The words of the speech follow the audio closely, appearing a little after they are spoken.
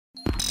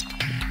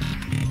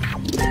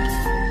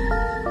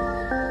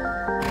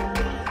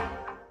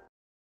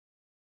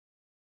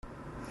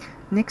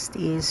Next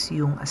is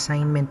yung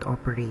assignment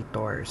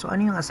operator. So,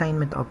 ano yung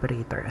assignment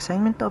operator?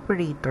 Assignment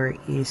operator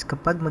is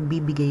kapag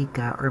magbibigay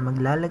ka or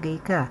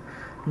maglalagay ka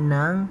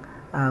ng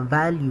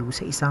value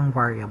sa isang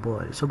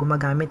variable. So,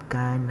 gumagamit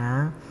ka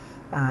ng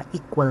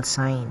equal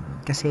sign.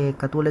 Kasi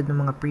katulad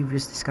ng mga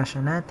previous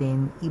discussion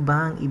natin,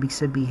 iba ang ibig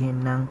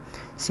sabihin ng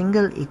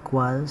single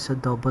equal sa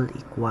double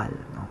equal.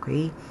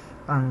 Okay?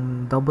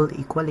 Ang double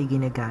equal ay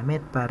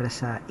ginagamit para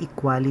sa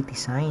equality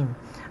sign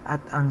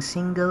at ang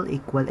single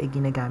equal ay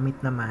ginagamit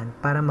naman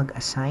para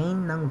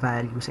mag-assign ng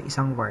value sa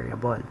isang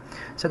variable.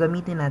 So,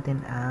 gamitin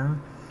natin ang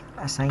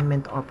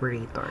assignment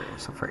operator.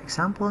 So, for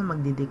example,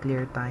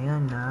 magde-declare tayo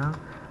ng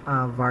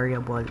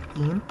variable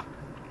int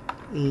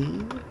a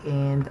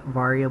and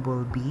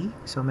variable b.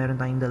 So, meron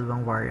tayong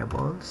dalawang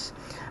variables.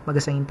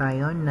 Mag-assign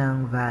tayo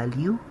ng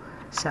value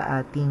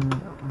sa ating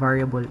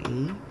variable a.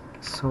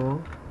 So,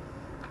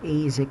 a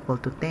is equal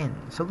to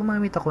 10. So,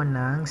 gumamit ako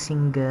ng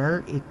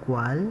single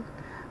equal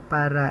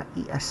para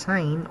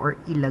i-assign or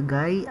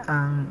ilagay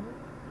ang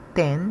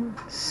 10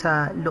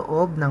 sa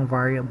loob ng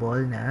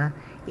variable na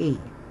a.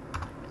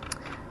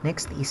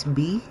 Next is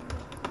b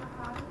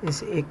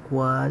is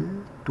equal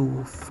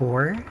to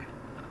 4.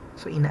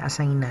 So,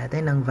 ina-assign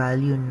natin ang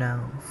value ng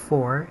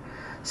 4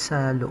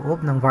 sa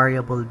loob ng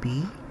variable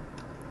b.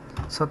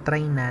 So,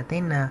 try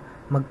natin na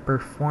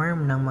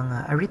mag-perform ng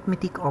mga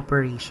arithmetic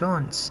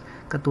operations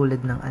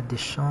katulad ng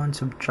addition,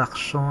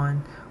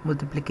 subtraction,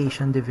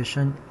 multiplication,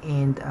 division,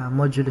 and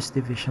modulus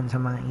division sa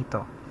mga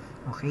ito.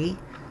 Okay?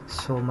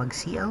 So,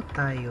 mag-cout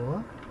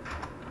tayo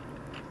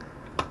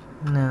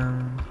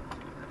ng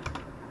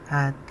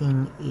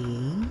ating A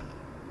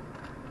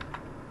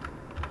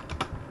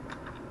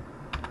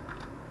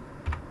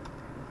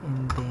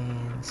and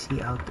then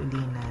cout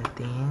uli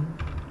natin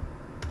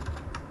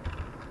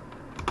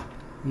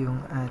yung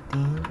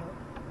ating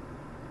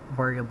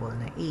variable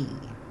na a.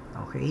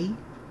 Okay?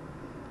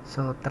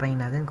 So, try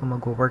natin kung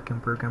mag-work yung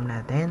program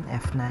natin.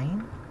 F9.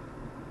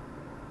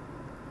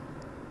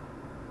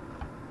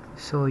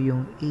 So,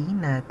 yung a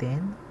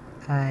natin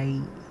ay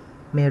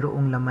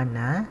merong laman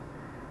na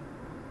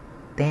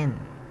 10.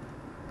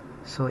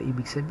 So,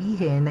 ibig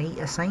sabihin,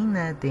 na-i-assign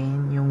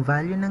natin yung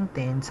value ng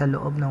 10 sa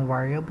loob ng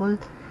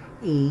variable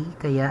a,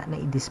 kaya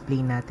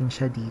na-i-display natin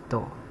siya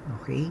dito.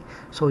 Okay?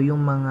 So,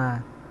 yung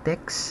mga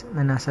text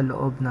na nasa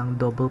loob ng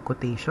double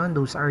quotation,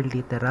 those are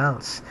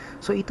literals.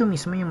 So, ito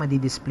mismo yung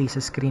madi-display sa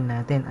screen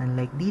natin.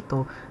 Unlike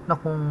dito, na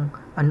kung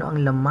ano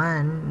ang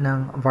laman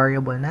ng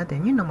variable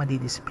natin, yun ang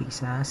madi-display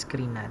sa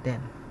screen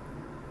natin.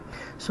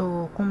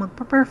 So, kung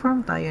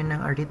magpa-perform tayo ng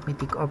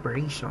arithmetic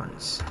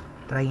operations,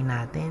 try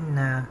natin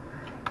na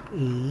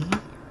a,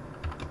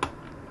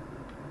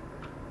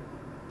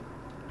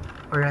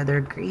 or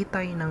rather, create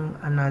tayo ng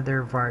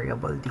another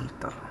variable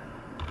dito.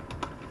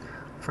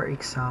 For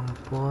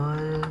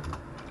example,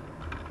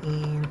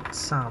 int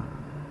sum,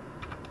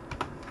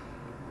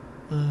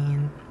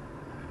 int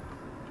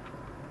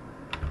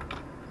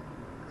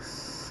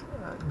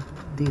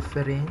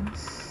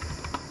difference,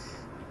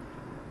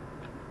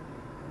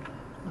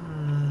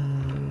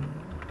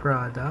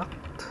 product,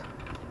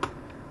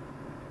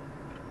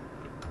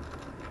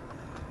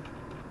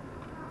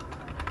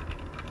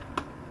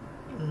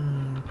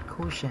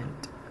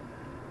 quotient,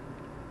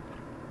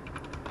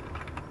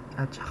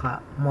 at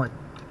saka mod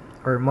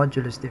or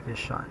modulus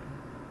division.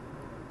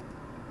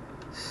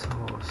 So,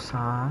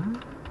 sum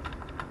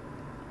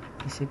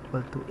is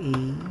equal to a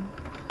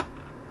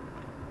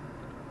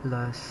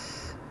plus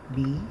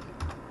b.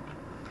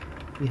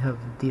 We have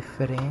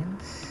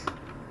difference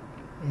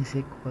is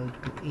equal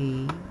to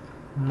a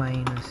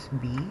minus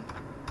b.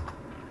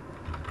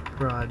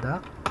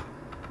 Product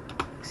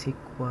is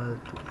equal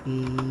to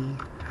a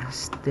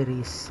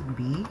asterisk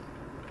b.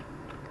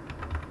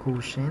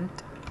 Quotient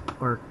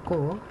or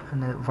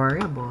na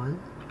variable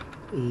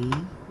a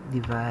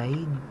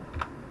divide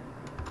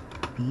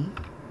b,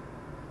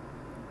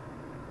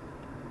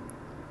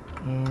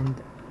 and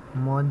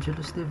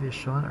modulus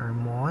division or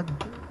mod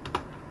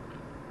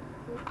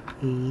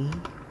a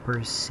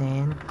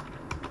percent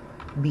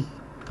b.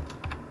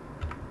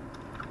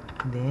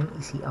 Then,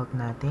 isi-out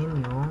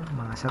natin yung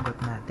mga sagot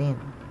natin.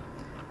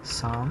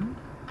 Sum.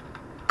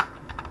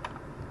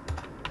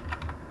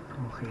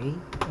 Okay.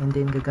 And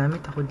then,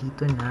 gagamit ako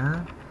dito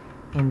na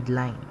end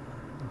line.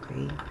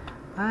 Okay.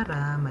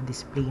 Para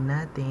ma-display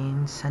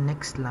natin sa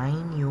next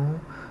line yung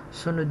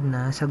sunod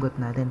na sagot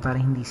natin para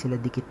hindi sila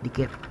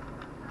dikit-dikit.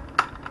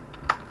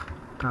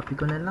 Copy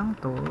ko na lang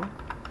to.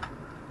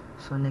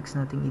 So, next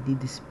natin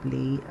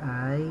i-display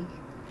ay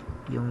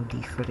yung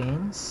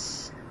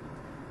difference.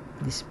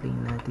 Display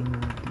natin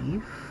yung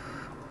diff.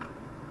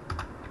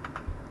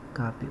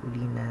 Copy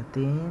uli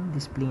natin.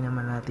 Display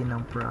naman natin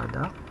ng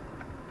product.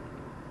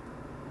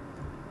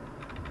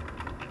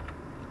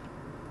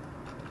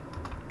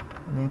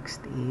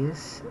 Next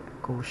is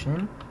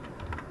quotient.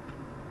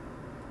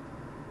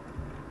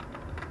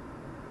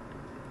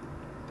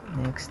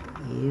 Next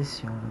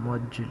is yung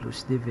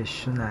modulus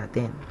division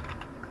natin.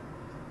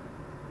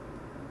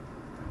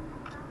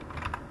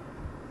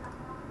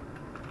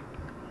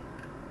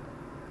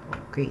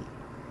 Okay.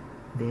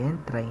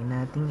 Then, try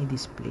nating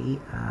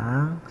i-display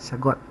ang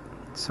sagot.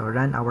 So,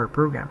 run our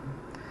program.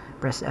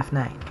 Press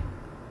F9.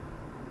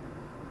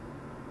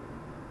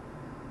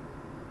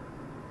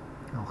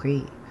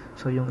 Okay.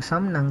 So, yung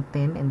sum ng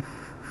 10 and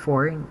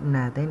 4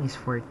 natin is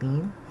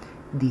 14.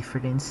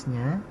 Difference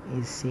niya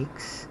is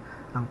 6.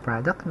 Ang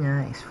product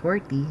niya is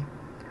 40.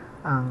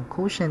 Ang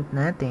quotient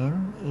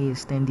natin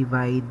is 10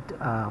 divide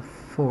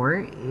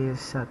 4 is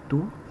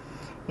 2.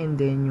 And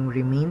then, yung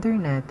remainder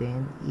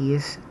natin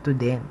is 2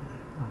 din.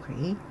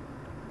 Okay?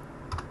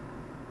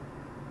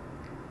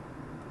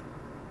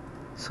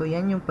 So,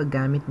 yan yung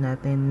paggamit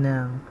natin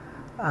ng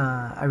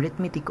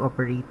arithmetic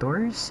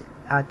operators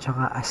at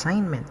saka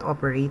assignment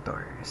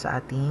operator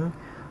sa ating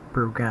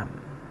program.